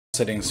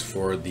settings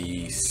for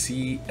the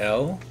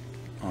CL.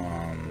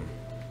 All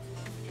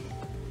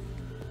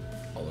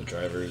the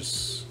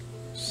drivers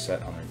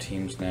set on their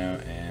teams now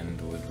and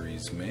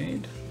deliveries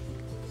made.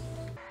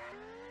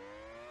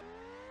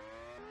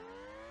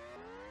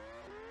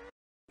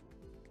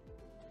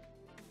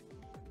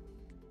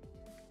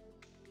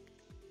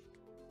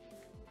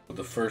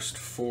 The first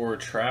 4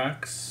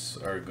 tracks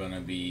are going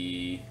to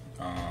be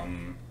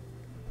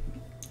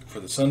for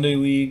the Sunday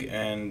League,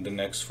 and the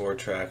next 4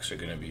 tracks are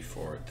going to be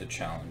for the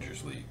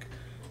Challengers League.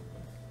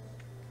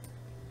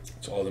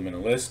 So all of them in a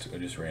list, we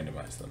just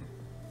randomize them.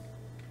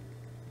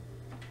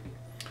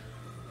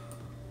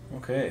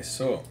 Okay,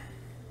 so,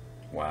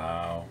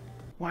 wow.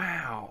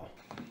 Wow.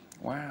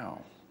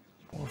 Wow.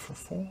 4 for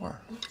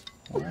 4.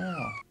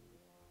 Wow.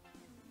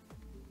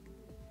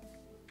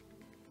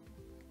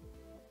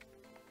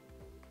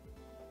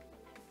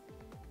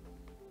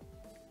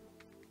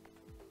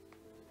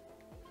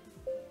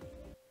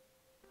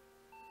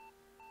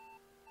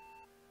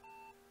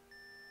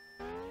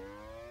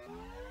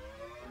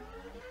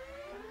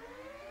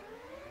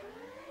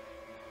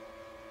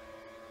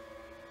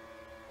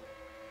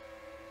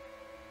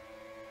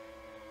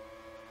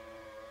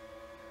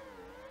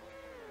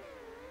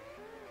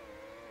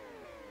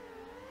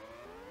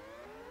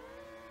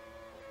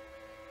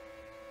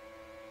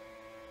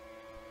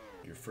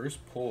 Your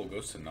first poll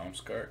goes to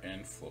Namskar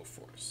and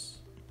Flowforce.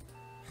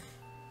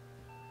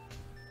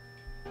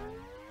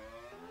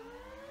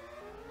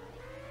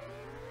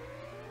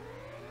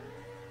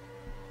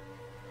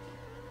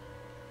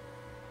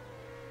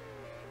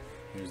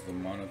 Here's the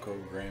Monaco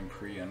Grand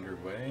Prix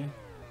underway.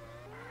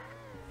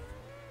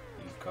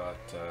 You've got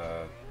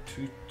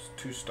two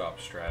stop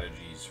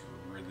strategies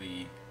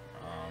really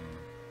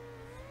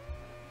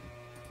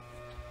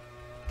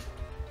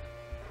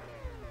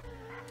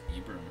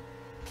Ibram.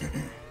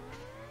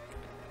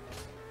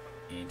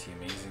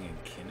 Anti-Amazing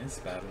and Kinnis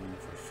battling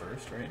for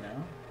first right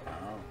now.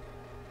 Wow.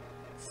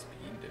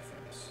 Speed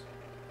difference.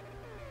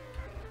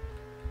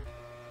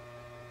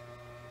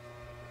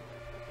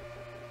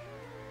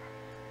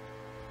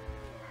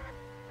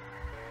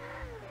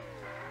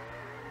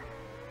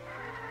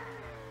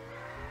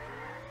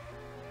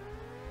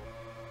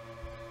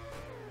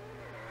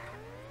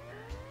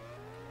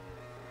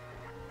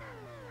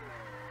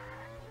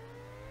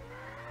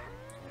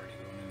 Already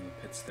going in the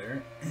pits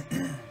there.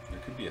 There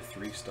could be a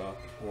 3-stop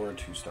or a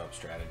 2-stop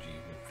strategy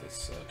with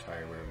this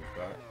tire wear we've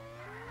got.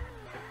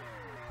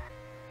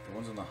 The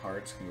ones on the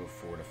hards can go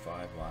 4 to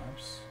 5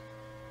 laps,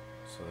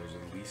 so there's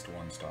at least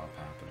 1 stop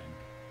happening.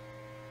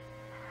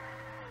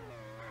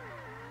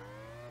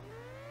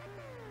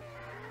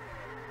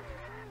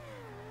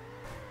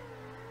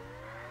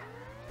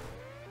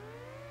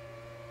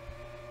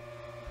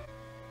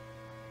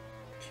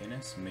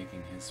 Kinnis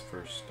making his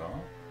first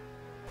stop.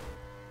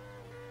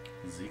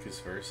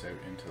 Zekas Verse out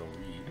into the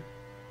lead.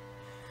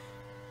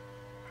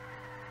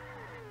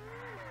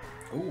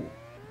 Oh,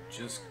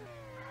 just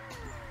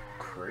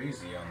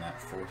crazy on that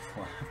 4th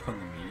lap on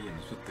the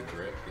mediums with the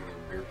grip. The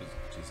grip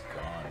is just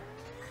gone.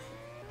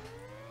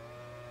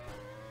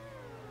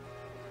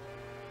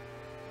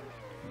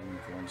 And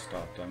with 1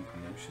 stop done,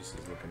 Pernicious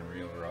is looking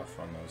real rough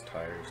on those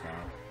tires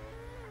now.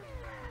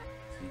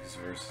 Zekas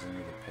Verse is into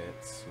the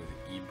pits with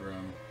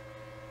Ibram.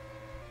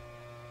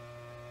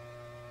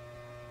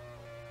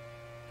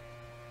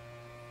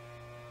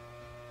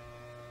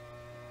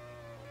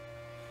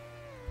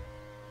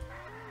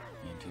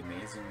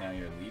 Amazing, now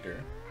your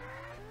leader.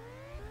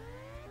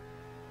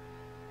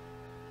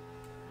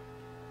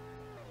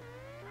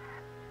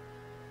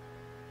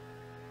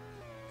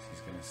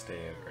 He's gonna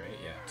stay out, right?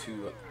 Yeah,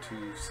 two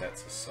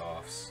sets of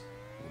softs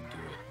will do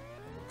it,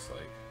 it looks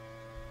like.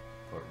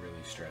 But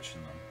really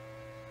stretching them.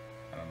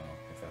 I don't know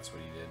if that's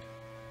what he did.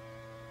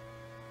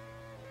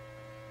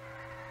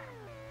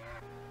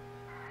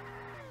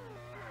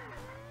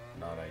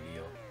 Not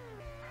ideal.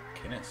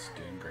 Kinnis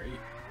doing great.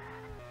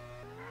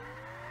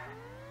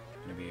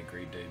 Gonna be a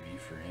great debut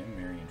for him,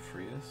 Marian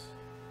Frias.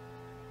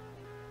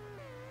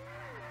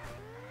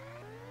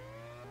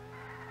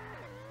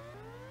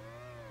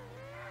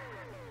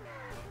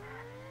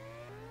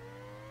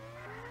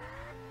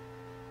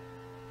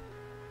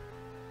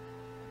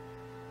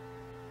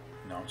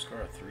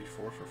 Namskar a 3-4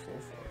 for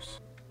Flowforce.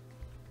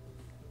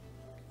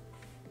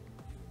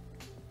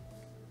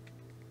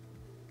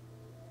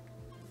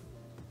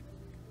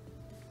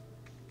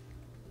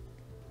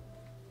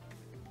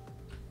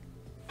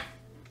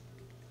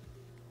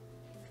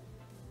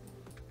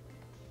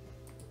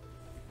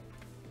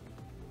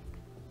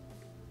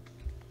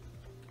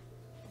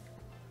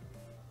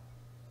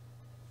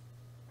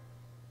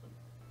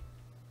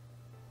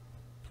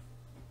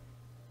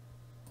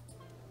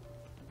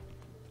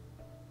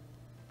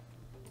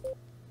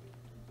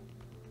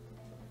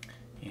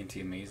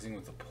 Anti-Amazing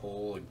with a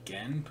pole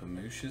again.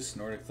 Pamushis,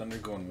 Nordic Thunder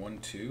going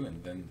 1-2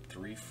 and then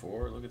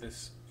 3-4. Look at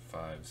this.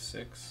 5,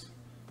 6,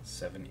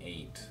 7,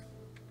 8.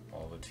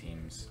 All the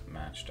teams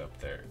matched up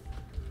there.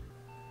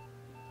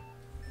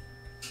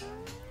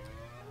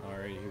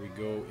 Alright, here we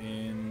go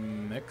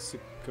in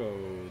Mexico. Mexico,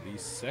 the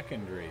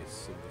second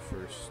race of the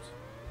first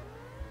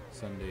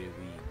Sunday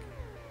league.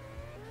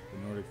 The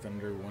Nordic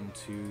Thunder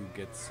 1-2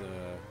 gets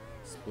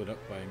split up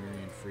by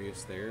Miriam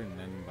Frias there, and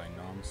then by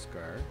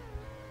Namskar.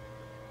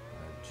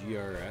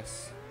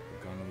 GRS, the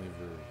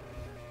Gunliver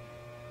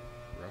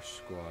Rush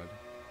Squad,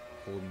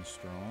 holding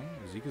strong.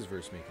 Zika's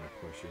verse making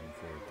a push in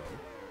for it though.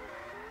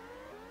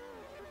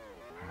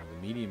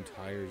 The medium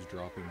tires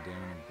dropping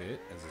down a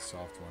bit as the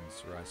soft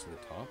ones rise to the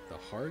top. The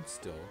hard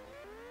still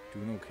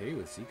doing okay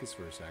with Zika's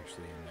verse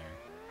actually in there.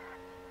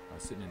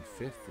 Sitting in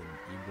 5th and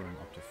Ibram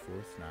up to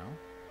 4th now.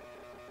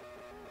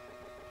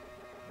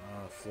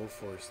 Flow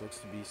Force looks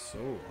to be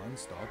so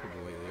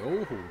unstoppable lately.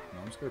 Oh,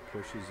 Namskar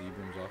pushes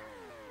Ibram's off.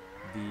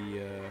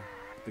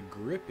 The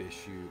grip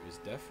issue is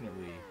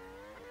definitely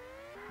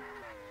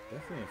a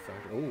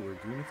factor. Oh,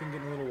 Ragunathan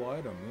getting a little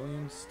wide on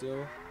Williams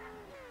still.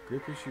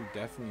 Grip issue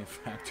definitely a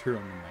factor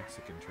on the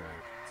Mexican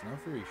track. It's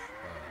not very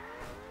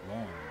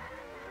long.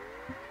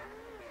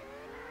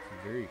 It's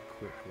a very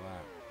quick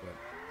lap, but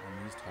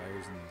on these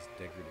tires and these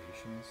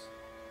degradations,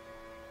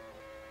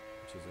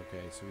 which is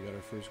okay. So we got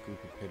our first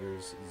group of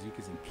pitters.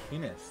 Zekas and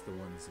Kinnis, the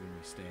ones going to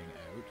be staying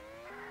out.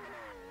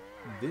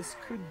 This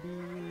could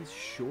be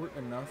short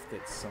enough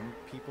that some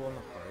people on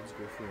the hards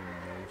go for a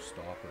no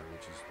stopper,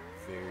 which is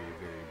very,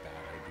 very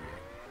bad idea.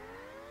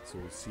 So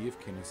we'll see if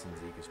Kinnis and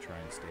Zekas try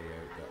and stay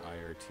out. The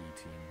IRT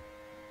team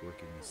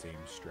working the same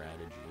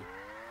strategy.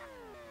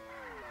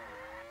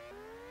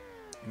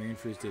 Marion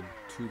Frizz did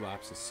 2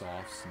 laps of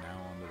softs, now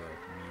onto the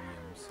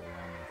mediums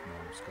along with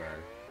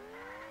Namskar.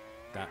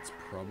 That's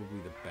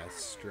probably the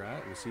best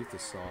strat. We'll see if the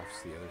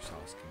other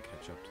softs can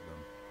catch up to them.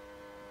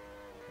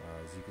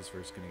 Zika's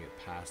first going to get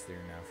past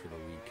there now for the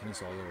lead.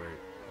 Kinnis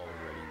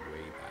already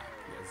way back.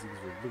 Yeah, Zika's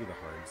first, look at the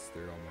hards.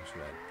 They're almost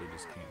red. They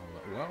just can't hold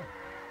up. Wow.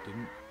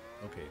 Didn't.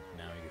 Okay,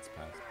 now he gets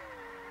past.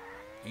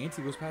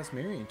 Auntie goes past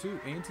Marion too.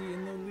 Auntie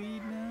in the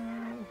lead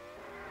now.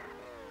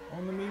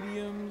 On the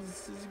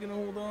mediums. Is he going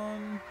to hold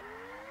on?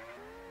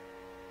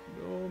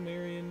 No,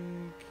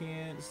 Marion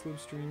can't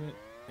slipstream it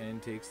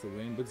and takes the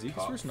win. But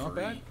Zika's first, not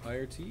bad.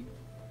 IRT.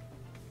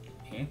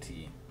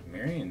 Auntie.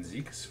 Marion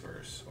Zika's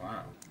first.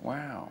 Wow.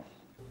 Wow.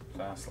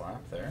 Fast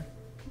lap there.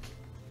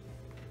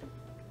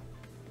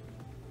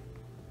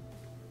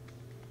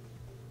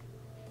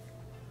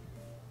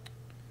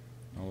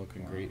 Not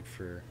looking great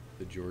for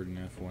the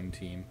Jordan F1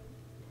 team.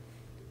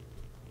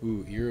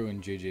 Ooh, Eero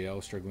and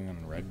JJL struggling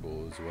on Red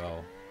Bull as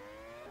well.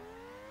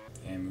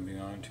 And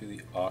moving on to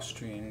the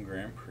Austrian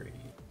Grand Prix.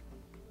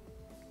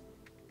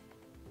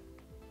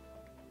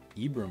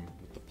 Ibram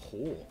with the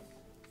pole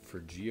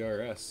for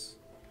GRS.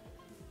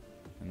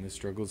 And the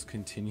struggles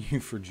continue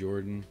for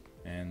Jordan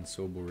and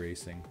Sobel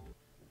Racing.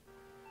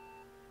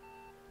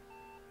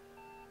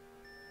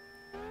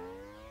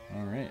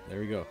 Alright, there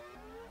we go.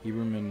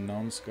 Ibram and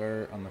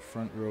Namskar on the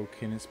front row,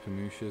 Kinnis,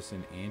 Pamushis,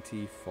 and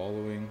Auntie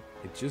following.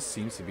 It just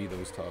seems to be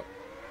those top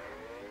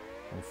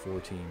 4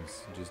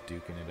 teams just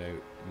duking it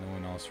out. No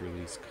one else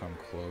really has come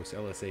close.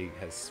 LSA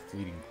has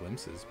fleeting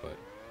glimpses, but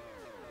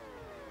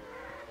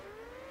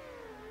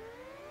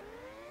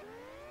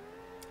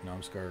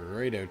Namskar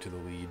right out to the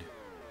lead.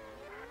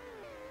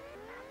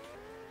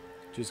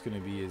 Just going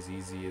to be as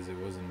easy as it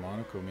was in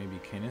Monaco. Maybe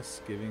Kinnis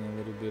giving a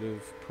little bit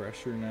of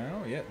pressure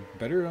now. Yeah,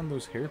 better on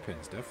those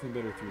hairpins.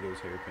 Definitely better through those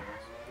hairpins.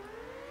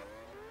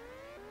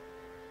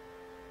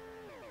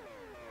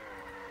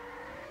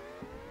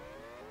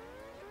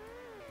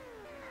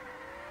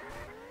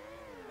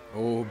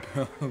 Oh,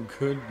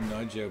 good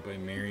nudge out by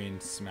Marion,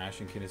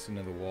 smashing Kinnis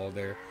into the wall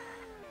there.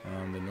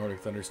 The Nordic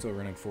Thunder still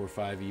running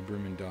 4-5.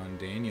 Ibram and Don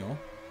Daniel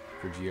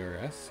for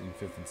GRS in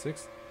 5th and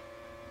 6th.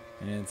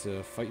 And it's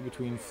a fight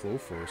between Flow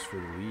Force for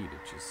the lead, it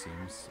just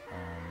seems.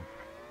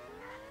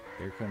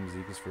 There comes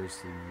Zika's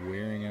first,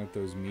 wearing out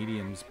those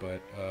mediums,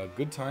 but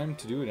good time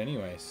to do it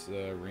anyways.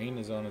 Rain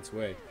is on its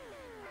way.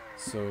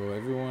 So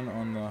everyone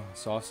on the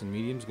softs and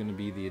mediums is going to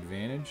be the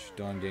advantage.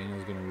 Don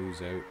Daniel's going to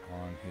lose out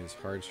on his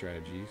hard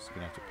strategy. He's going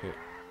to have to pit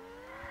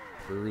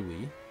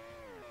early.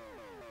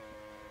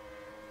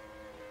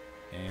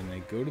 And they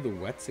go to the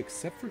wets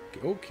except for...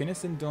 Oh,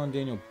 Kinnis and Don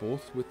Daniel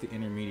both with the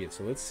intermediate.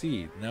 So let's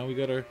see. Now we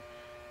got our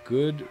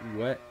good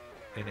wet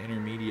and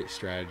intermediate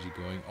strategy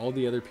going. All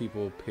the other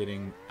people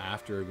pitting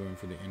after are going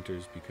for the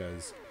inters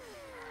because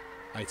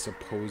I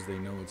suppose they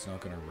know it's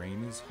not going to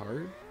rain as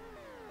hard.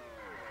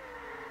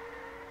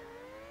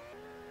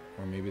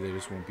 Or maybe they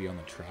just won't be on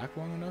the track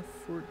long enough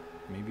for it.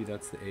 Maybe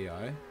that's the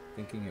AI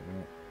thinking it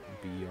won't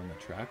be on the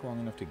track long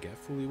enough to get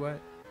fully wet.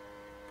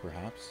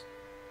 Perhaps.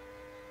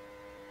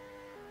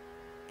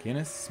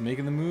 Kinnis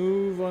making the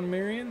move on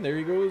Marion. There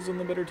he goes on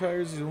the better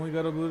tires. He's only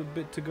got a little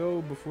bit to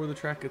go before the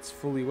track gets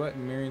fully wet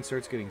and Marion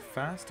starts getting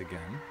fast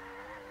again.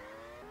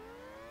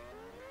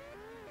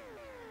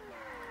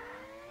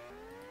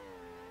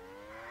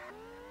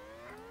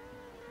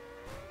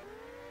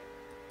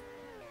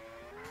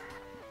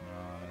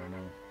 I don't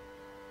know.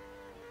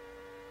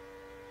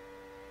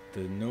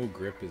 The no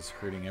grip is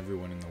hurting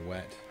everyone in the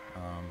wet.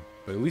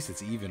 But at least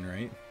it's even,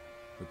 right?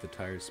 With the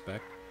tire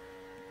spec.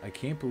 I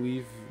can't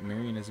believe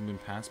Marion hasn't been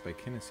passed by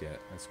Kinnis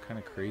yet. That's kind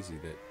of crazy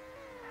that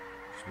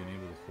she's been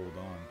able to hold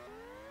on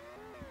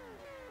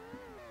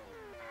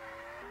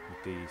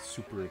with the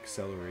super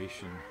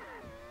acceleration.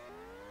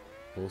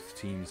 Both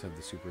teams have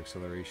the super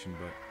acceleration,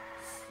 but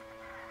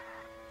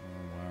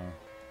oh wow,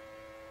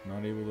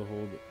 not able to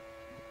hold,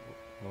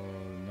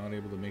 not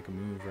able to make a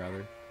move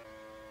rather.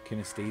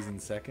 Kinnis stays in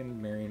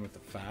second. Marion with the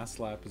fast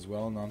lap as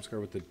well. Nomskar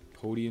with the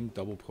podium,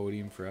 double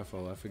podium for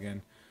FLF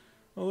again.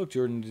 Oh look,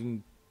 Jordan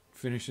didn't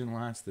finish in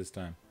last this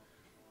time.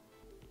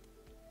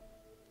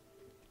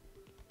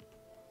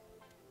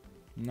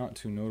 Not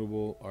too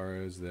notable are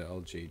as the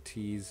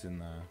LJTs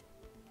and the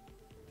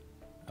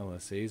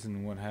LSAs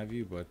and what have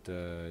you, but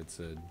it's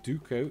a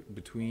duke out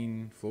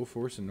between Flow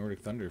Force and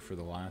Nordic Thunder for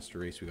the last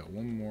race. We got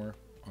one more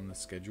on the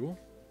schedule.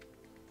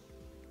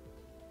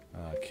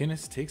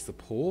 Kinnis takes the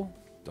pole.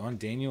 Don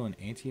Daniel and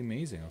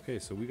Anti-Amazing. Okay,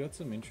 so we got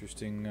some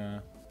interesting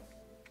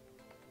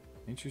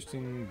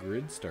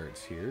grid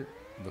starts here.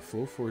 The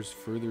Flow Force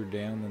further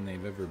down than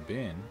they've ever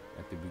been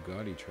at the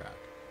Bugatti track.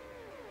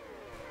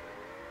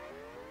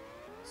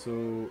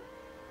 So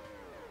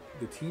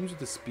the teams with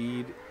the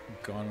speed,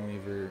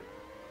 Gonoliver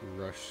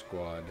Rush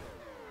Squad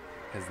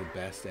has the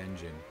best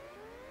engine,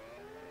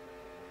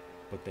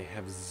 but they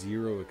have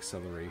zero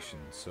acceleration,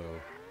 so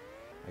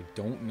I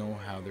don't know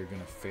how they're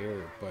gonna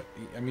fare. But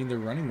I mean, they're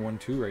running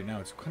 1-2 right now.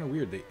 It's kind of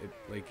weird.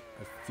 I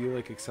feel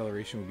like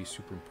acceleration would be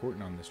super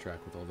important on this track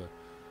with all the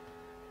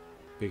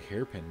big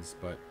hairpins,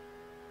 but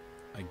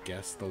I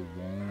guess the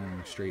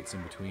long straights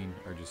in between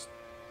are just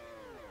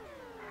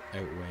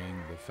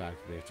outweighing the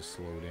fact that they have to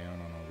slow down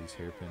on all these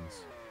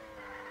hairpins.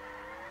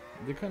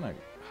 They're kind of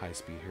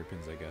high-speed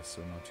hairpins, I guess,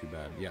 so not too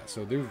bad. Yeah,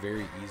 so they're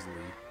very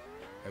easily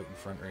out in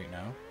front right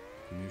now.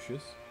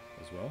 Canisius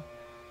as well.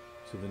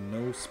 So the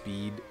no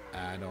speed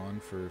add-on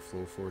for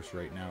Flow Force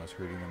right now is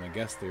hurting them. I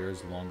guess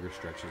there's longer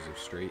stretches of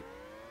straight,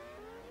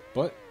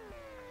 but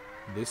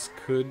this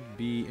could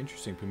be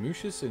interesting.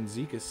 Pamucius and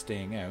Zekas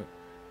staying out.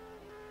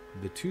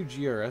 The two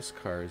GRS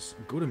cars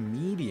go to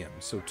medium,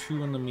 so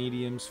 2 on the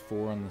mediums,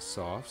 4 on the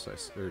softs,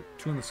 or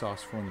 2 on the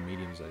softs, 4 on the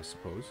mediums, I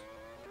suppose.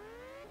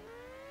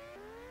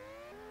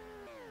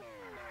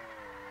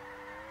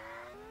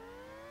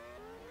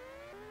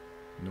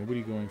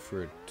 Nobody going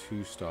for a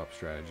 2-stop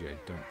strategy, I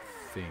don't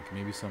think.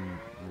 Maybe some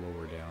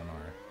lower down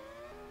are.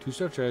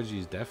 2-stop strategy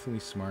is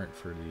definitely smart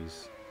for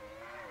these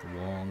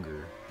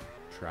longer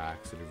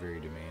tracks that are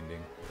very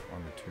demanding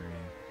on the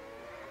turning.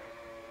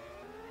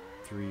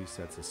 3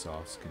 sets of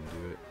softs can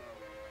do it.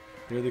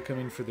 There they come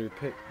in for their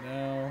pit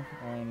now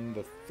on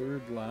the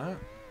 3rd lap.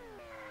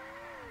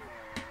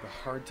 The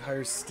hard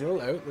tire's still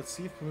out. Let's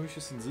see if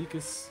Pamucius and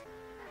Zekas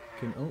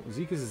can... Oh,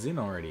 Zekas is in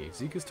already.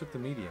 Zekas took the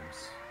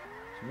mediums.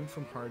 She went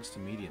from hards to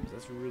mediums.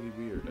 That's really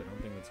weird. I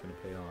don't think that's going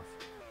to pay off.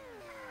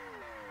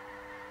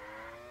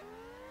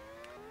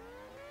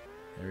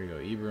 There we go.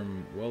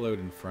 Ibram well out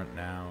in front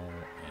now.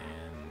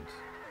 And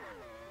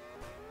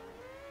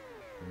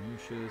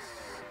Pamucius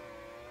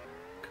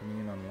coming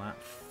in on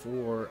lap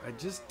 4. I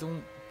just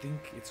don't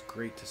think it's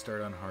great to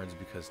start on hards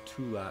because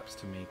 2 laps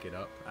to make it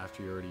up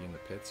after you're already in the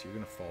pits. You're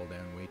going to fall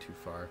down way too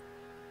far.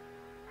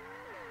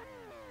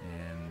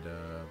 And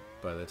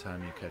by the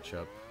time you catch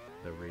up,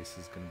 the race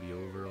is going to be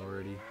over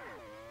already.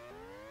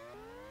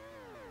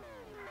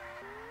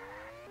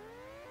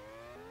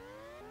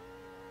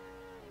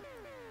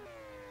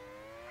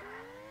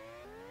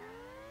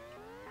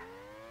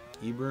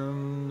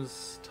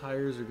 Ibram's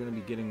tires are going to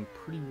be getting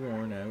pretty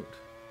worn out.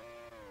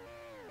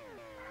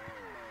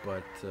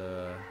 But,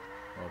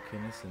 well,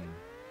 Kinnis and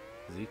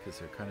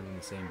Zekas are kind of in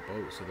the same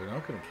boat, so they're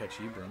not going to catch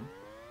Ibram.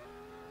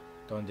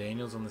 Don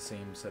Daniel's on the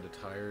same set of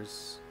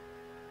tires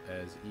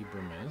as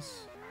Ibram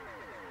is.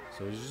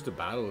 So it's just a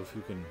battle of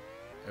who can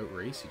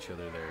outrace each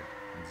other there.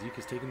 And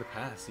Zekas taking the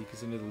pass.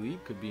 Zekas into the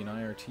lead. Could be an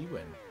IRT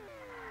win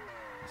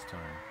this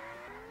time.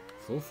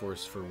 Flow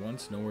Force, for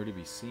once, nowhere to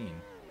be seen.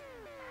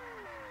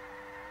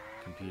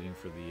 Competing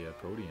for the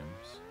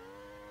podiums.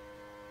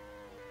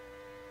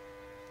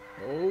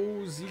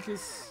 Oh,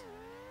 Zekas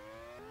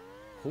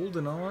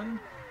holding on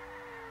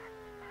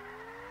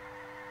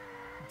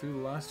through the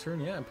last turn.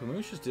 Yeah, and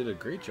Pamucius did a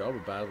great job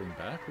of battling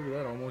back. Look at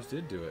that, almost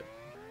did do it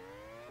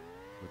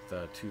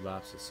with 2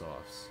 laps of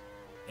softs.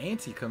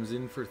 Anti comes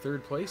in for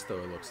 3rd place, though,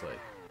 it looks like.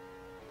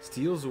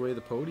 Steals away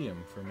the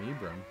podium from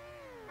Ibram.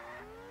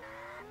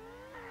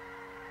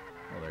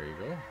 Well, there you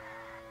go.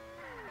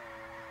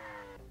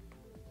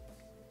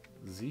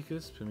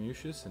 Zekas,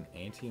 Pamucius, and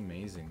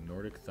Anti-Amazing.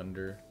 Nordic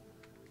Thunder.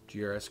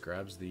 GRS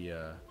grabs the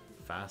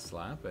fast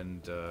lap,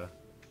 and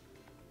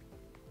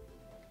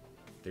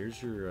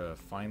there's your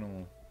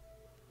final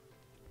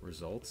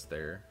results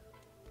there.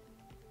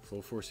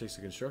 Flow Force takes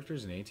the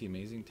constructors, and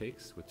Anti-Amazing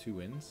takes, with 2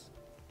 wins,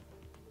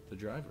 the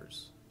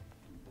drivers.